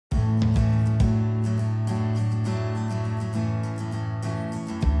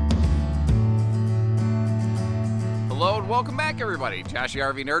welcome back everybody. Josh the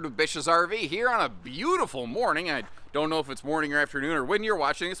RV Nerd with Bish's RV here on a beautiful morning. I don't know if it's morning or afternoon or when you're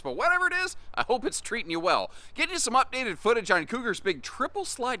watching this, but whatever it is, I hope it's treating you well. Getting you some updated footage on Cougar's big triple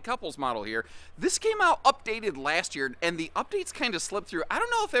slide couples model here. This came out updated last year, and the updates kind of slipped through. I don't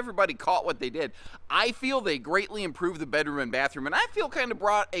know if everybody caught what they did. I feel they greatly improved the bedroom and bathroom, and I feel kind of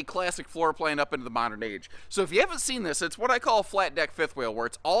brought a classic floor plan up into the modern age. So if you haven't seen this, it's what I call a flat deck fifth wheel, where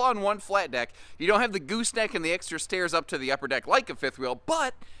it's all on one flat deck. You don't have the gooseneck and the extra stairs up to the upper deck like a fifth wheel,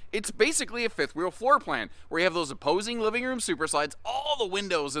 but it's basically a fifth wheel floor plan where you have those opposing living room super slides, all the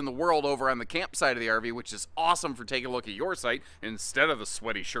windows in the world over on the camp side of the RV, which is awesome for taking a look at your site instead of the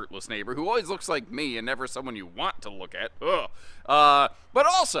sweaty shirtless neighbor who always looks like me and never someone you want to look at. But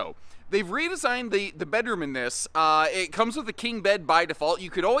also, they've redesigned the bedroom in this. It comes with a king bed by default. You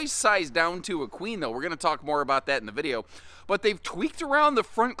could always size down to a queen, though. We're going to talk more about that in the video. But they've tweaked around the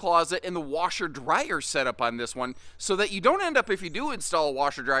front closet and the washer-dryer setup on this one so that you don't end up, if you do install a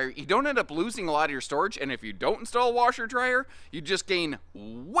washer-dryer, you don't end up losing a lot of your storage. And if you don't install a washer-dryer, you just gain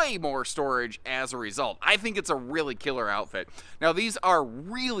way more storage as a result. I think it's a really killer outfit. Now, these are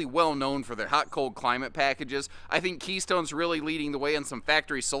really well known for their hot-cold climate packages. I think Keystone's really leading the way on some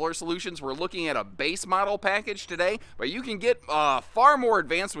factory solar solutions. We're looking at a base model package today, but you can get far more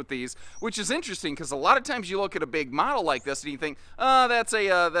advanced with these, which is interesting because a lot of times you look at a big model like this and you think,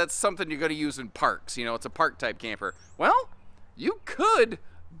 that's something you're going to use in parks. You know, it's a park type camper. Well, you could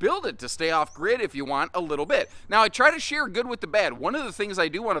build it to stay off grid if you want a little bit. Now, I try to share good with the bad. One of the things I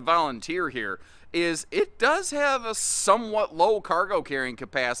do want to volunteer here is it does have a somewhat low cargo carrying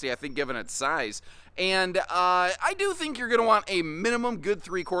capacity, I think, given its size. And I do think you're going to want a minimum good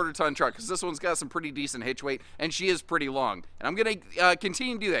 3/4 ton truck because this one's got some pretty decent hitch weight and she is pretty long. And I'm going to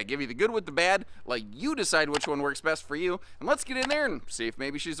continue to do that. Give you the good with the bad, let you decide which one works best for you. And let's get in there and see if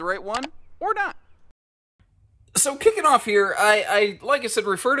maybe she's the right one or not. So kicking off here, I like I said,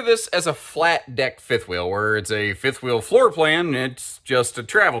 refer to this as a flat deck fifth wheel, where it's a fifth wheel floor plan. It's just a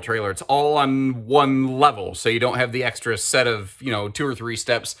travel trailer. It's all on one level, so you don't have the extra set of, 2 or 3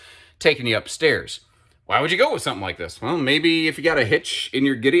 steps taking you upstairs. Why would you go with something like this? Well, maybe if you got a hitch in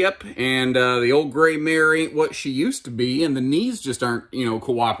your giddy-up and the old gray mare ain't what she used to be and the knees just aren't,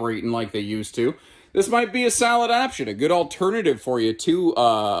 cooperating like they used to, this might be a solid option, a good alternative for you to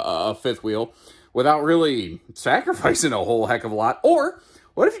a fifth wheel without really sacrificing a whole heck of a lot. Or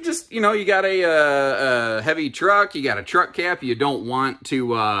what if you just, you got a heavy truck, you got a truck cap, you don't want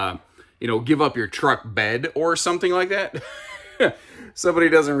to, give up your truck bed or something like that? Somebody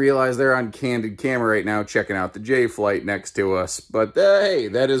doesn't realize they're on candid camera right now checking out the J flight next to us. But hey,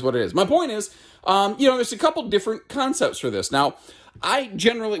 that is what it is. My point is, there's a couple different concepts for this. Now, I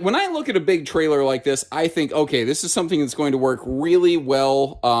generally, when I look at a big trailer like this, I think, okay, this is something that's going to work really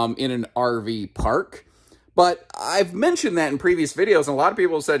well in an RV park. But I've mentioned that in previous videos, and a lot of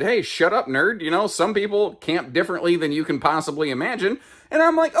people have said, hey, shut up, nerd. Some people camp differently than you can possibly imagine. And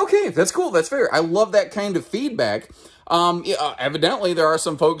I'm like, okay, that's cool, that's fair. I love that kind of feedback. Evidently, there are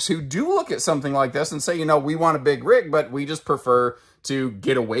some folks who do look at something like this and say, we want a big rig, but we just prefer to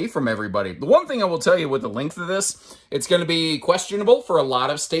get away from everybody. The one thing I will tell you with the length of this, it's going to be questionable for a lot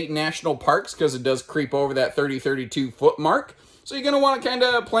of state and national parks because it does creep over that 30-32 foot mark. So you're going to want to kind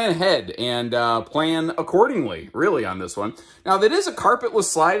of plan ahead and plan accordingly, really, on this one. Now, that is a carpetless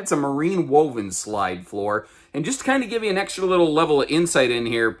slide. It's a marine woven slide floor. And just to kind of give you an extra little level of insight in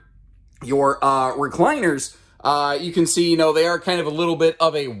here, your recliners, you can see, they are kind of a little bit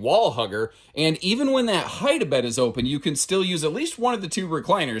of a wall hugger. And even when that hide-a-bed is open, you can still use at least one of the 2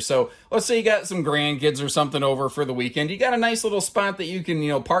 recliners. So let's say you got some grandkids or something over for the weekend. You got a nice little spot that you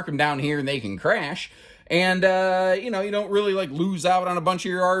can, park them down here and they can crash. And, you don't really, lose out on a bunch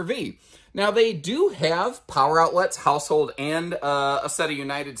of your RV. Now, they do have power outlets, household, and a set of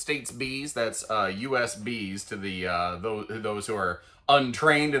United States Bs. That's USBs to the those who are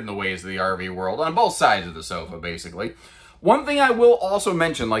untrained in the ways of the RV world, on both sides of the sofa, basically. One thing I will also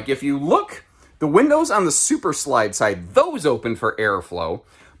mention, if you look, the windows on the super slide side, those open for airflow,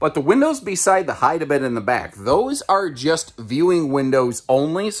 but the windows beside the hide-a-bed in the back, those are just viewing windows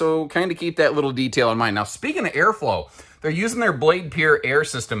only, so kind of keep that little detail in mind. Now, speaking of airflow, they're using their Blade Pure air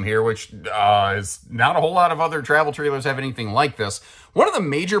system here, which is not a whole lot of other travel trailers have anything like this. One of the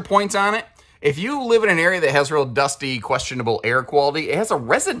major points on it, if you live in an area that has real dusty, questionable air quality, it has a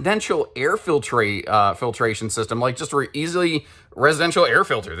residential air filtration system, just a easily residential air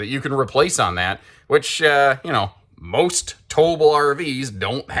filter that you can replace on that, which, most towable RVs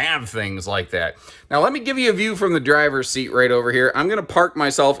don't have things like that. Now, let me give you a view from the driver's seat right over here. I'm going to park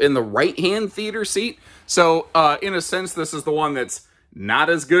myself in the right-hand theater seat. So, in a sense, this is the one that's not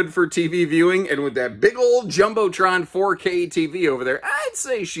as good for TV viewing. And with that big old Jumbotron 4K TV over there, I'd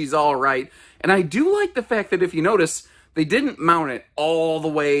say she's all right. And I do like the fact that if you notice, they didn't mount it all the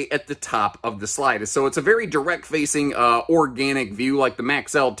way at the top of the slide. So it's a very direct-facing, organic view, like the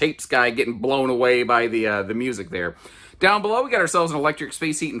Maxell tape sky getting blown away by the music there. Down below, we got ourselves an electric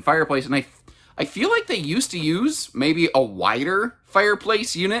space heat and fireplace, and I feel like they used to use maybe a wider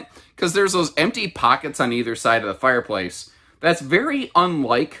fireplace unit, because there's those empty pockets on either side of the fireplace. That's very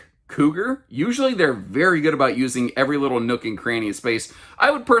unlike Cougar. Usually they're very good about using every little nook and cranny of space.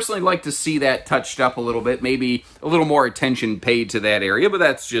 I would personally like to see that touched up a little bit, maybe a little more attention paid to that area, but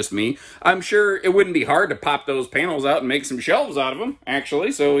that's just me. I'm sure it wouldn't be hard to pop those panels out and make some shelves out of them,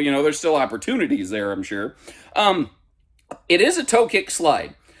 actually, so, you know, there's still opportunities there, I'm sure. It is a toe kick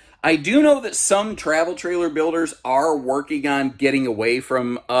slide. I do know that some travel trailer builders are working on getting away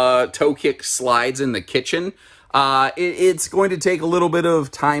from toe kick slides in the kitchen. It's going to take a little bit of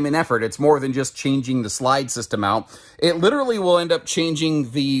time and effort. It's more than just changing the slide system out. It literally will end up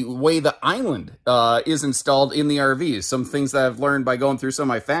changing the way the island is installed in the RVs. Some things that I've learned by going through some of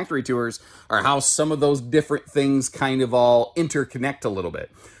my factory tours are how some of those different things kind of all interconnect a little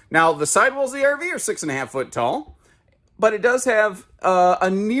bit. Now, the sidewalls of the RV are 6.5 foot tall, but it does have a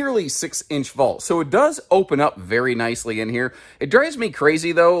nearly 6-inch vault. So it does open up very nicely in here. It drives me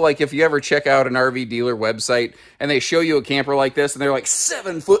crazy, though, like if you ever check out an RV dealer website and they show you a camper like this and they're like,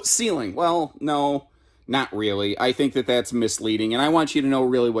 7-foot ceiling. Well, no, not really. I think that that's misleading, and I want you to know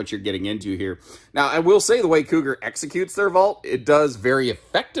really what you're getting into here. Now, I will say the way Cougar executes their vault, it does very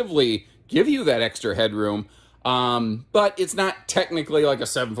effectively give you that extra headroom. But it's not technically like a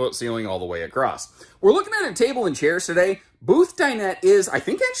 7-foot ceiling all the way across. We're looking at a table and chairs today. Booth dinette is, I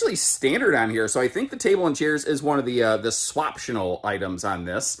think, actually standard on here. So I think the table and chairs is one of the swaptional items on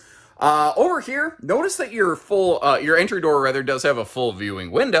this. Over here, notice that your entry door rather does have a full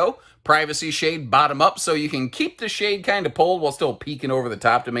viewing window. Privacy shade bottom up, so you can keep the shade kind of pulled while still peeking over the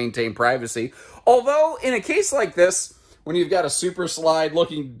top to maintain privacy. Although, in a case like this, when you've got a super slide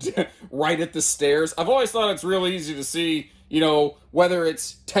looking right at the stairs, I've always thought it's real easy to see, you know, whether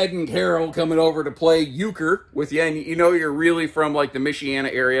it's Ted and Carol coming over to play euchre with you, and you know you're really from, like, the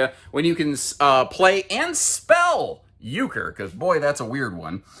Michiana area, when you can play and spell euchre, because, boy, that's a weird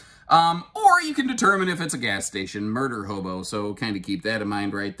one. Or you can determine if it's a gas station, murder hobo, so kind of keep that in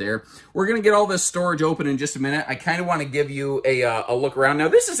mind right there. We're going to get all this storage open in just a minute. I kind of want to give you a look around. Now,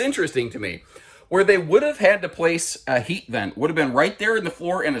 this is interesting to me. Where they would have had to place a heat vent would have been right there in the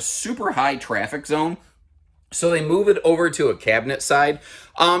floor in a super high traffic zone. So they move it over to a cabinet side.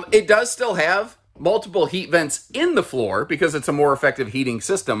 It does still have multiple heat vents in the floor because it's a more effective heating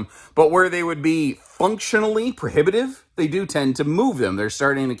system. But where they would be functionally prohibitive, they do tend to move them. They're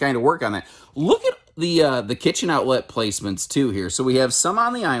starting to kind of work on that. Look at the kitchen outlet placements too here. So we have some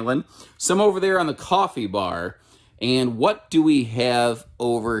on the island, some over there on the coffee bar. And what do we have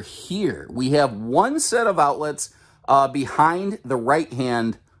over here? We have one set of outlets behind the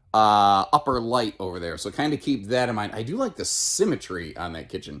right-hand upper light over there. So kind of keep that in mind. I do like the symmetry on that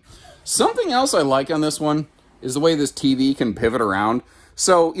kitchen. Something else I like on this one is the way this TV can pivot around.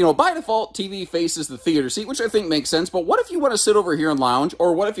 So, you know, by default, TV faces the theater seat, which I think makes sense. But what if you want to sit over here and lounge?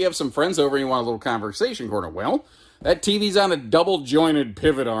 Or what if you have some friends over and you want a little conversation corner? Well, that TV's on a double-jointed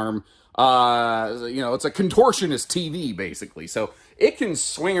pivot arm. You know, it's a contortionist TV, basically. So it can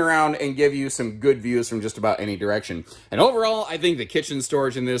swing around and give you some good views from just about any direction. And overall, I think the kitchen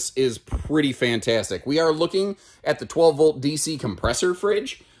storage in this is pretty fantastic. We are looking at the 12-volt DC compressor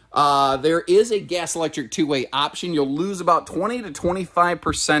fridge. There is a gas-electric two-way option. You'll lose about 20 to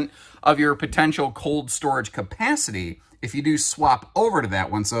 25% of your potential cold storage capacity if you do swap over to that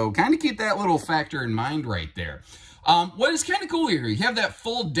one. So kind of keep that little factor in mind right there. What is kind of cool here, you have that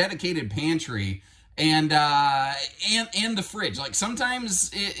full dedicated pantry and the fridge. Like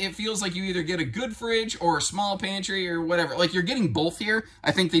sometimes it feels like you either get a good fridge or a small pantry or whatever. Like you're getting both here.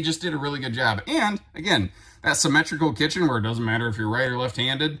 I think they just did a really good job. And again, that symmetrical kitchen where it doesn't matter if you're right or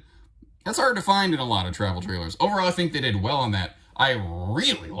left-handed, that's hard to find in a lot of travel trailers. Overall, I think they did well on that. I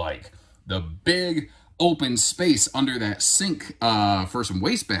really like the big open space under that sink for some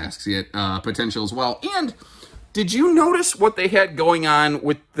wastebasket potential as well. And did you notice what they had going on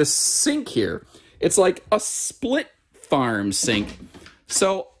with the sink here? It's like a split farm sink.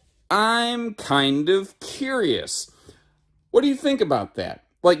 So I'm kind of curious. What do you think about that?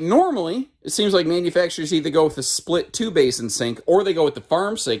 Like normally, it seems like manufacturers either go with a split 2-basin sink or they go with the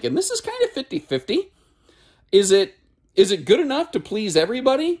farm sink. And this is kind of 50-50. Is it good enough to please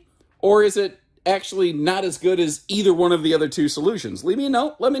everybody? Or is it actually not as good as either one of the other two solutions? Leave me a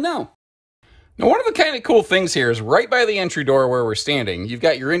note. Let me know. Now, one of the kind of cool things here is right by the entry door where we're standing, you've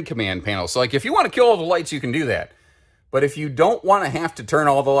got your in-command panel. So, like, if you want to kill all the lights, you can do that. But if you don't want to have to turn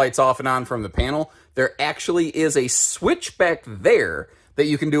all the lights off and on from the panel, there actually is a switch back there that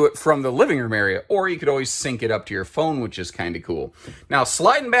you can do it from the living room area, or you could always sync it up to your phone, which is kind of cool. Now,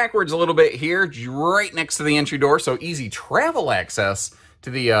 sliding backwards a little bit here, right next to the entry door, so easy travel access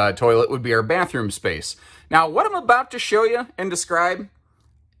to the toilet would be our bathroom space. Now, what I'm about to show you and describe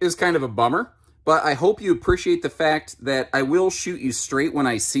is kind of a bummer, but I hope you appreciate the fact that I will shoot you straight when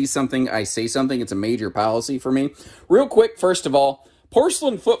I see something, I say something. It's a major policy for me. Real quick, first of all,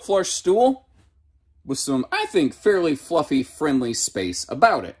 porcelain foot flush stool with some, I think, fairly fluffy, friendly space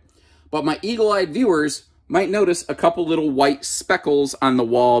about it. But my eagle-eyed viewers might notice a couple little white speckles on the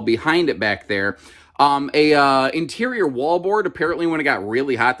wall behind it back there. Interior wall board, apparently when it got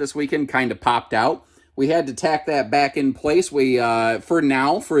really hot this weekend, kind of popped out. We had to tack that back in place. For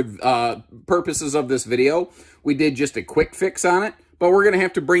purposes of this video, we did just a quick fix on it. But we're going to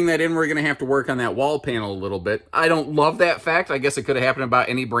have to bring that in. We're going to have to work on that wall panel a little bit. I don't love that fact. I guess it could have happened about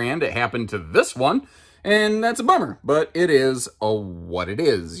any brand. It happened to this one, and that's a bummer. But it is what it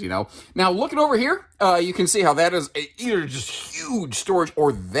is, you know. Now, looking over here, you can see how that is either just huge storage,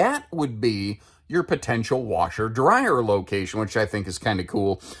 or that would be your potential washer-dryer location, which I think is kind of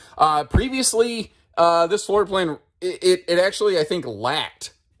cool. Previously, this floor plan, it actually, I think,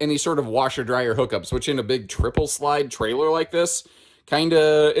 lacked any sort of washer-dryer hookups, which in a big triple slide trailer like this,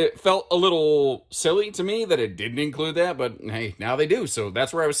 it felt a little silly to me that it didn't include that, but hey, now they do. So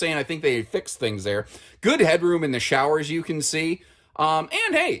that's where I was saying I think they fixed things there. Good headroom in the showers, you can see. And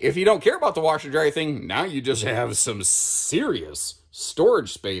hey, if you don't care about the washer-dryer thing, now you just have some serious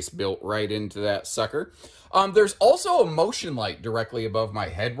storage space built right into that sucker. There's also a motion light directly above my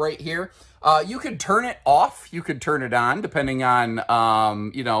head right here. You could turn it off, you could turn it on, depending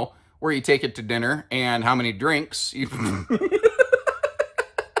on, you know, where you take it to dinner and how many drinks you...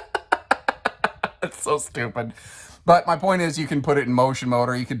 That's so stupid. But my point is, you can put it in motion mode,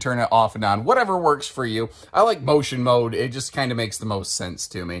 or you can turn it off and on, whatever works for you. I like motion mode. It just kind of makes the most sense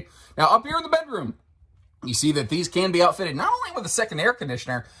to me. Now, up here in the bedroom, you see that these can be outfitted not only with a second air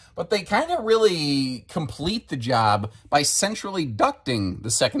conditioner, but they kind of really complete the job by centrally ducting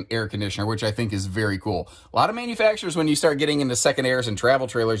the second air conditioner, which I think is very cool. A lot of manufacturers, when you start getting into second airs and travel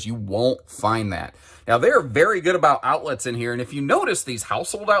trailers, you won't find that. Now, they're very good about outlets in here, and if you notice, these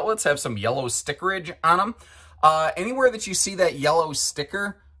household outlets have some yellow stickerage on them. Anywhere that you see that yellow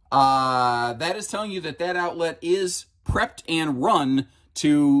sticker, that is telling you that that outlet is prepped and run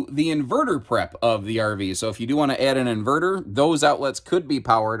to the inverter prep of the RV. So if you do want to add an inverter, those outlets could be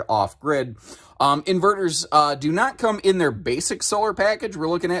powered off-grid. Inverters do not come in their basic solar package we're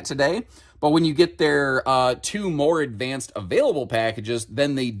looking at today, but when you get their two more advanced available packages,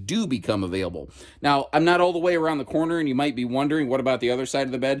 then they do become available. Now, I'm not all the way around the corner, and you might be wondering, what about the other side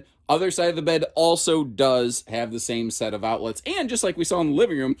of the bed? Other side of the bed also does have the same set of outlets. And just like we saw in the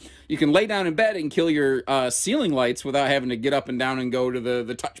living room, you can lay down in bed and kill your ceiling lights without having to get up and down and go to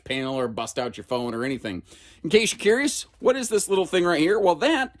the touch panel or bust out your phone or anything. In case you're curious, what is this little thing right here? Well,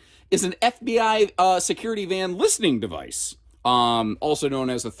 that is an FBI security van listening device, also known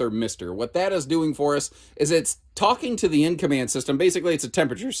as a thermistor. What that is doing for us is it's talking to the in-command system. Basically, it's a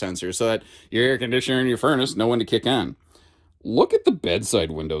temperature sensor so that your air conditioner and your furnace know when to kick on. Look at the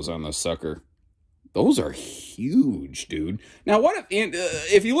bedside windows on this sucker. Those are huge, dude. Now, what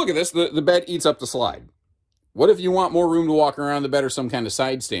if you look at this, the bed eats up the slide. What if you want more room to walk around the bed or some kind of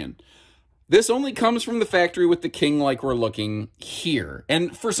side stand? This only comes from the factory with the king like we're looking here.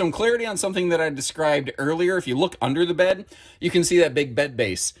 And for some clarity on something that I described earlier, if you look under the bed, you can see that big bed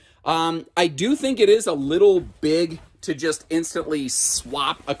base. I do think it is a little big to just instantly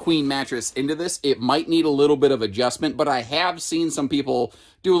swap a queen mattress into this. It might need a little bit of adjustment, but I have seen some people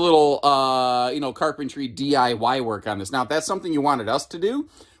do a little, you know, carpentry DIY work on this. Now, if that's something you wanted us to do,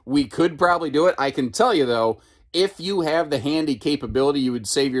 we could probably do it. I can tell you, though, if you have the handy capability, you would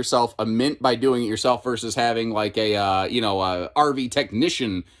save yourself a mint by doing it yourself versus having like a, you know, a RV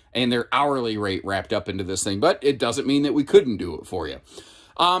technician and their hourly rate wrapped up into this thing. But it doesn't mean that we couldn't do it for you.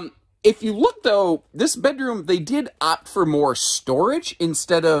 If you look, though, this bedroom, they did opt for more storage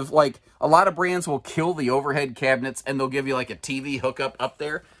instead of, like, a lot of brands will kill the overhead cabinets and they'll give you, like, a TV hookup up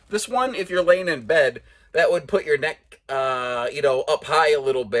there. This one, if you're laying in bed, that would put your neck, you know, up high a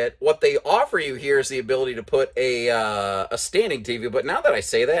little bit. What they offer you here is the ability to put a standing TV. But now that I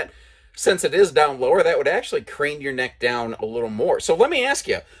say that, since it is down lower, that would actually crane your neck down a little more. So let me ask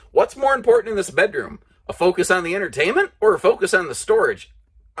you, what's more important in this bedroom? A focus on the entertainment or a focus on the storage?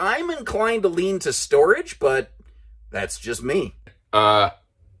 I'm inclined to lean to storage, but that's just me.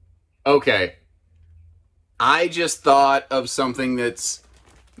 Okay. I just thought of something that's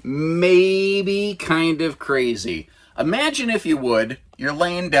maybe kind of crazy. Imagine, if you would, you're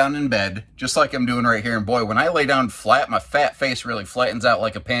laying down in bed, just like I'm doing right here, and boy, when I lay down flat, my fat face really flattens out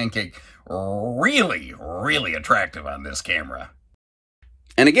like a pancake. Really, really attractive on this camera.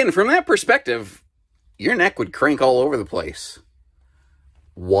 And again, from that perspective, your neck would crank all over the place.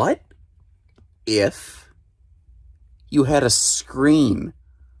 What if you had a screen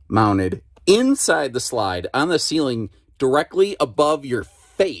mounted inside the slide on the ceiling directly above your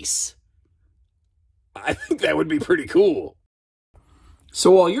face? I think that would be pretty cool.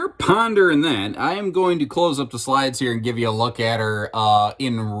 So while you're pondering that, I am going to close up the slides here and give you a look at her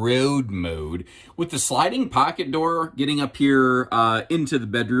in road mode. With the sliding pocket door getting up here into the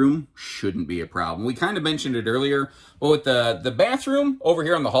bedroom, shouldn't be a problem. We kind of mentioned it earlier, but with the bathroom over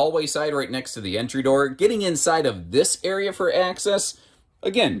here on the hallway side right next to the entry door, getting inside of this area for access,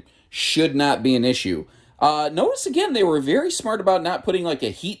 again, should not be an issue. Notice again, they were very smart about not putting like a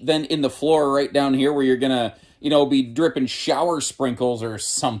heat vent in the floor right down here where you're gonna, you know, be dripping shower sprinkles or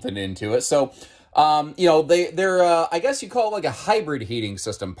something into it. So, you know, they're I guess you call it like a hybrid heating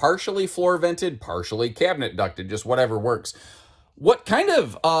system, partially floor vented, partially cabinet ducted, just whatever works. What kind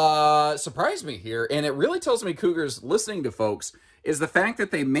of surprised me here, and it really tells me Cougars listening to folks, is the fact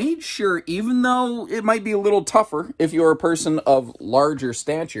that they made sure, even though it might be a little tougher if you're a person of larger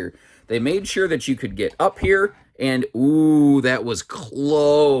stature, they made sure that you could get up here, and ooh, that was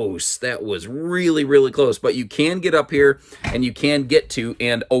close. That was really, really close. But you can get up here, and you can get to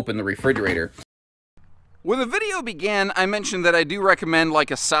and open the refrigerator. When the video began, I mentioned that I do recommend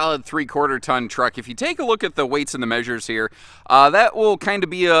like a solid 3/4 ton truck. If you take a look at the weights and the measures here, that will kind of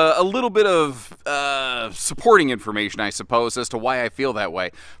be a little bit of supporting information, I suppose, as to why I feel that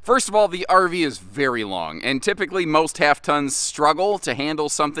way. First of all, the RV is very long, and typically most half-tons struggle to handle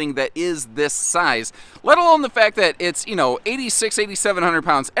something that is this size, let alone the fact that it's, you know, 8,700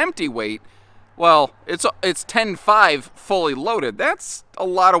 pounds empty weight. Well, it's 10.5 fully loaded. That's a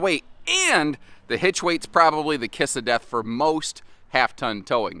lot of weight, and the hitch weight's probably the kiss of death for most half-ton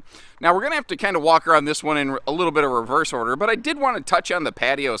towing. Now, we're going to have to kind of walk around this one in a little bit of reverse order, but I did want to touch on the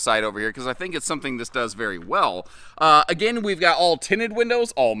patio side over here because I think it's something this does very well. Again, we've got all tinted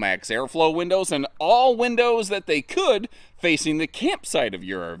windows, all max airflow windows, and all windows that they could facing the campsite of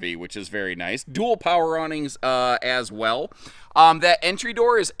your RV, which is very nice. Dual power awnings as well. That entry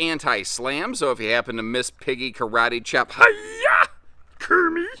door is anti-slam, so if you happen to miss Piggy Karate Chop, hi-ya,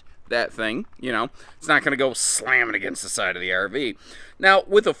 Kermie, that thing, you know, it's not going to go slamming against the side of the RV. Now,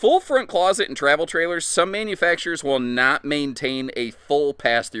 with a full front closet and travel trailers, some manufacturers will not maintain a full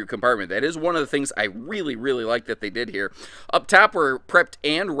pass-through compartment. That is one of the things I really, really like that they did here. Up top, we're prepped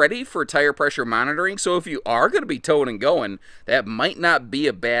and ready for tire pressure monitoring, so if you are going to be towing and going, that might not be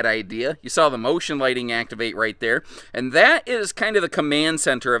a bad idea. You saw the motion lighting activate right there, and that is kind of the command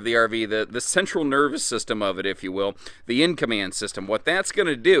center of the RV, the central nervous system of it, if you will, the in-command system. What that's going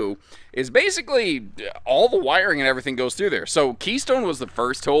to do is basically all the wiring and everything goes through there. So Keystone was the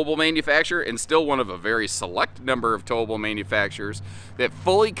first towable manufacturer, and still one of a very select number of towable manufacturers that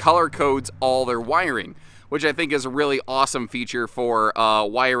fully color codes all their wiring, which I think is a really awesome feature for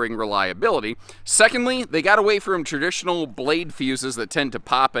wiring reliability. Secondly, they got away from traditional blade fuses that tend to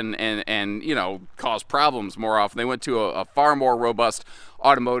pop and you know, cause problems more often. They went to a far more robust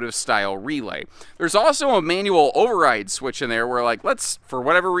automotive style relay. There's also a manual override switch in there where, like, let's, for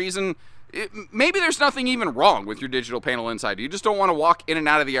whatever reason, maybe there's nothing even wrong with your digital panel inside. You just don't want to walk in and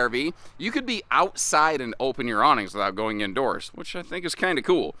out of the RV. You could be outside and open your awnings without going indoors, which I think is kind of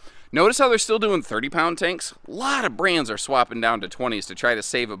cool. Notice how they're still doing 30-pound tanks? A lot of brands are swapping down to 20s to try to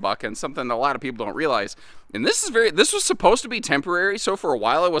save a buck, and something a lot of people don't realize. And this was supposed to be temporary, so for a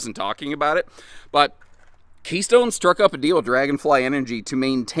while I wasn't talking about it, but Keystone struck up a deal with Dragonfly Energy to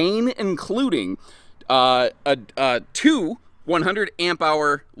maintain, including two 100 amp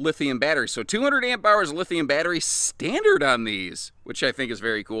hour lithium batteries. So 200 amp hours lithium battery standard on these, which I think is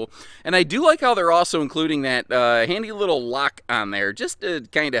very cool. And I do like how they're also including that handy little lock on there, just to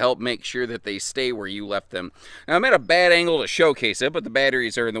kind of help make sure that they stay where you left them. Now, I'm at a bad angle to showcase it, but the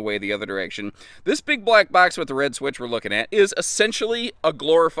batteries are in the way the other direction. This big black box with the red switch we're looking at is essentially a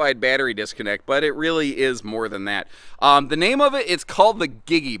glorified battery disconnect, but it really is more than that. The name of it, it's called the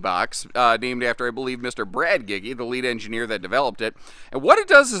Giggy box, named after, I believe, Mr. Brad Giggy, the lead engineer that developed it. And what it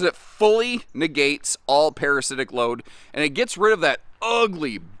does is it fully negates all parasitic load, and it gets rid of that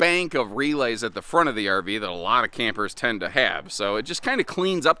ugly bank of relays at the front of the RV that a lot of campers tend to have. So it just kind of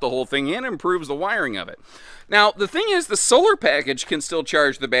cleans up the whole thing and improves the wiring of it. Now, the thing is, the solar package can still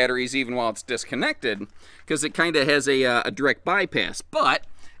charge the batteries even while it's disconnected, because it kind of has a direct bypass. But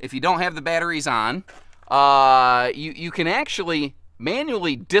if you don't have the batteries on, you can actually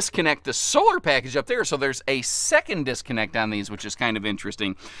manually disconnect the solar package up there, so there's a second disconnect on these, which is kind of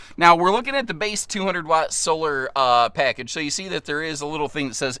interesting. Now we're looking at the base 200-watt solar package, so you see that there is a little thing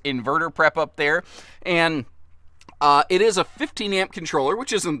that says inverter prep up there, and it is a 15-amp controller,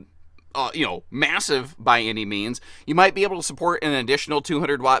 which isn't you know, massive by any means. You might be able to support an additional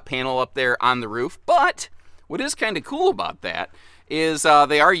 200-watt panel up there on the roof, but what is kind of cool about that is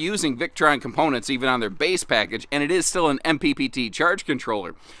they are using Victron components even on their base package, and it is still an MPPT charge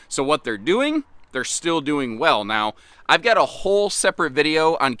controller. So what they're doing, they're still doing well. Now, I've got a whole separate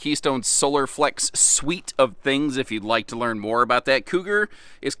video on Keystone's Solar Flex suite of things if you'd like to learn more about that. Cougar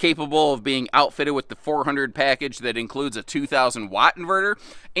is capable of being outfitted with the 400 package that includes a 2,000-watt inverter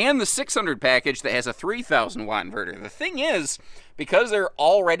and the 600 package that has a 3,000-watt inverter. The thing is, because they're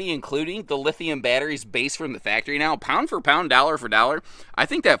already including the lithium batteries base from the factory now, pound for pound, dollar for dollar, I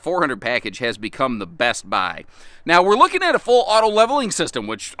think that 400 package has become the best buy. Now, we're looking at a full auto leveling system,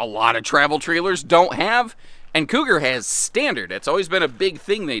 which a lot of travel trailers don't have, and Cougar has standard. It's always been a big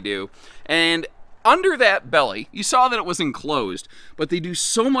thing they do. And under that belly, you saw that it was enclosed, but they do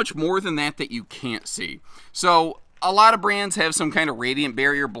so much more than that that you can't see. So a lot of brands have some kind of radiant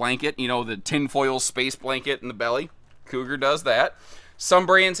barrier blanket, you know, the tinfoil space blanket in the belly. Cougar does that. Some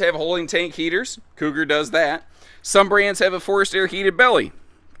brands have holding tank heaters. Cougar does that. Some brands have a forced air heated belly.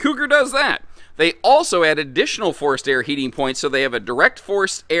 Cougar does that. They also add additional forced air heating points, so they have a direct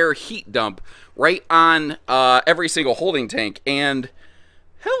forced air heat dump right on every single holding tank. And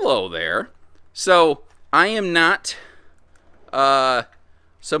hello there. So I am not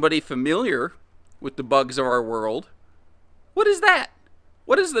somebody familiar with the bugs of our world. What is that?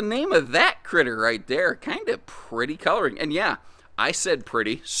 What is the name of that critter right there? Kind of pretty coloring. And yeah, I said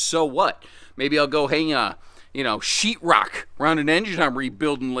pretty, so what? Maybe I'll go hang a, you know, sheetrock around an engine I'm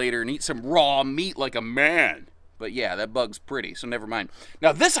rebuilding later and eat some raw meat like a man. But yeah, that bug's pretty, so never mind.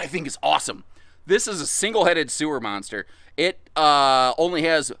 Now this I think is awesome. This is a single-headed sewer monster. It only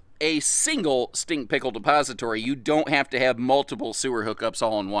has a single stink pickle depository. You don't have to have multiple sewer hookups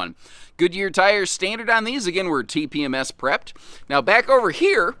all in one. Goodyear tires standard on these. Again, we're TPMS prepped. Now back over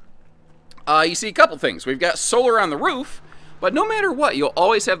here, you see a couple things. We've got solar on the roof, but no matter what, you'll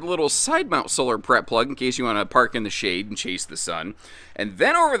always have the little side mount solar prep plug in case you want to park in the shade and chase the sun. And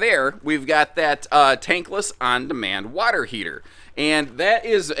then over there, we've got that tankless on-demand water heater. And that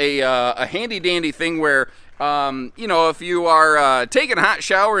is a handy-dandy thing where you know, if you are taking a hot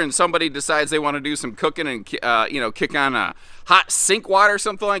shower and somebody decides they want to do some cooking and, you know, kick on a hot sink water or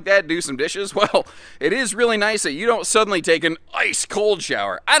something like that, do some dishes, well, it is really nice that you don't suddenly take an ice cold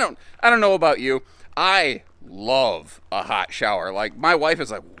shower. I don't know about you. I love a hot shower. Like, my wife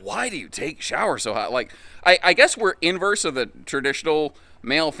is like, why do you take showers so hot? Like, I guess we're inverse of the traditional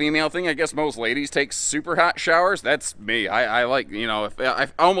male-female thing. I guess most ladies take super hot showers. That's me. I like, you know, I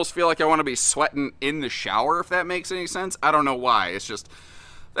almost feel like I want to be sweating in the shower, if that makes any sense. I don't know why. It's just,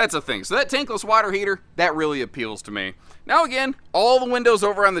 that's a thing. So that tankless water heater, that really appeals to me. Now again, all the windows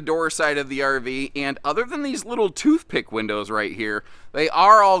over on the door side of the RV, and other than these little toothpick windows right here, they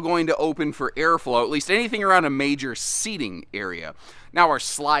are all going to open for airflow, at least anything around a major seating area. Now our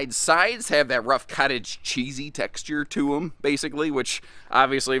slide sides have that rough cottage cheesy texture to them, basically, which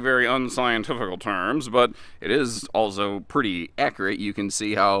obviously very unscientific terms, but it is also pretty accurate. You can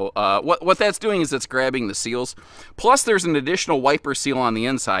see how, what that's doing is it's grabbing the seals. Plus there's an additional wiper seal on the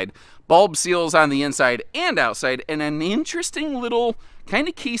inside, bulb seals on the inside and outside, and an interesting little kind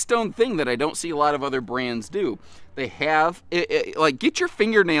of Keystone thing that I don't see a lot of other brands do. They have, like, get your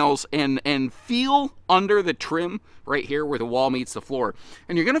fingernails and feel under the trim right here where the wall meets the floor,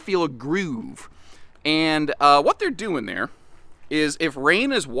 and you're going to feel a groove. And what they're doing there is, if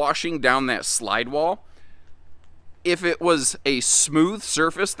rain is washing down that slide wall, if it was a smooth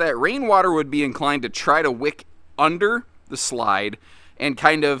surface, that rainwater would be inclined to try to wick under the slide and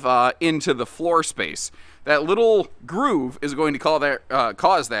kind of into the floor space. That little groove is going to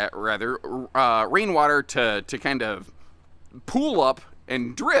cause that rainwater to kind of pool up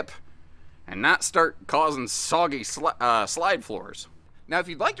and drip and not start causing soggy slide floors. Now, if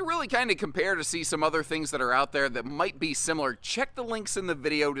you'd like to really kind of compare to see some other things that are out there that might be similar, check the links in the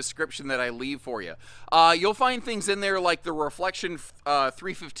video description that I leave for you. You'll find things in there like the Reflection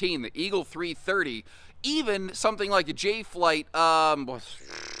 315, the Eagle 330, even something like a J-Flight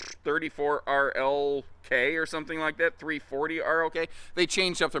 34RLI or something like that, 340RLI. They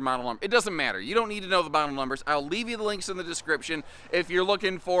changed up their model number. It doesn't matter. You don't need to know the model numbers. I'll leave you the links in the description. If you're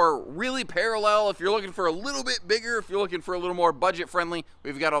looking for really parallel, if you're looking for a little bit bigger, if you're looking for a little more budget friendly,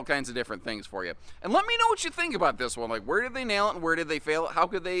 we've got all kinds of different things for you. And let me know what you think about this one. Like, where did they nail it and where did they fail it? How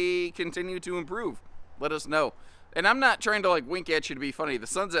could they continue to improve? Let us know. And I'm not trying to like wink at you to be funny. The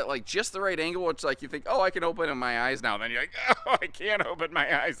sun's at like just the right angle. It's like you think, oh, I can open my eyes now. Then you're like, oh, I can't open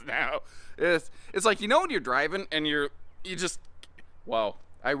my eyes now. It's like, you know, when you're driving and you just, wow,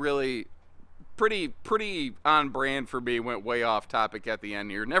 I really, pretty on brand for me, went way off topic at the end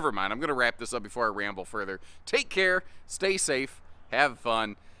here. Never mind. I'm going to wrap this up before I ramble further. Take care, stay safe, have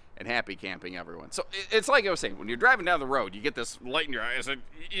fun, and happy camping, everyone. So it's like I was saying, when you're driving down the road, you get this light in your eyes, and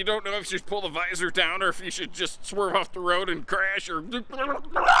you don't know if you should pull the visor down or if you should just swerve off the road and crash or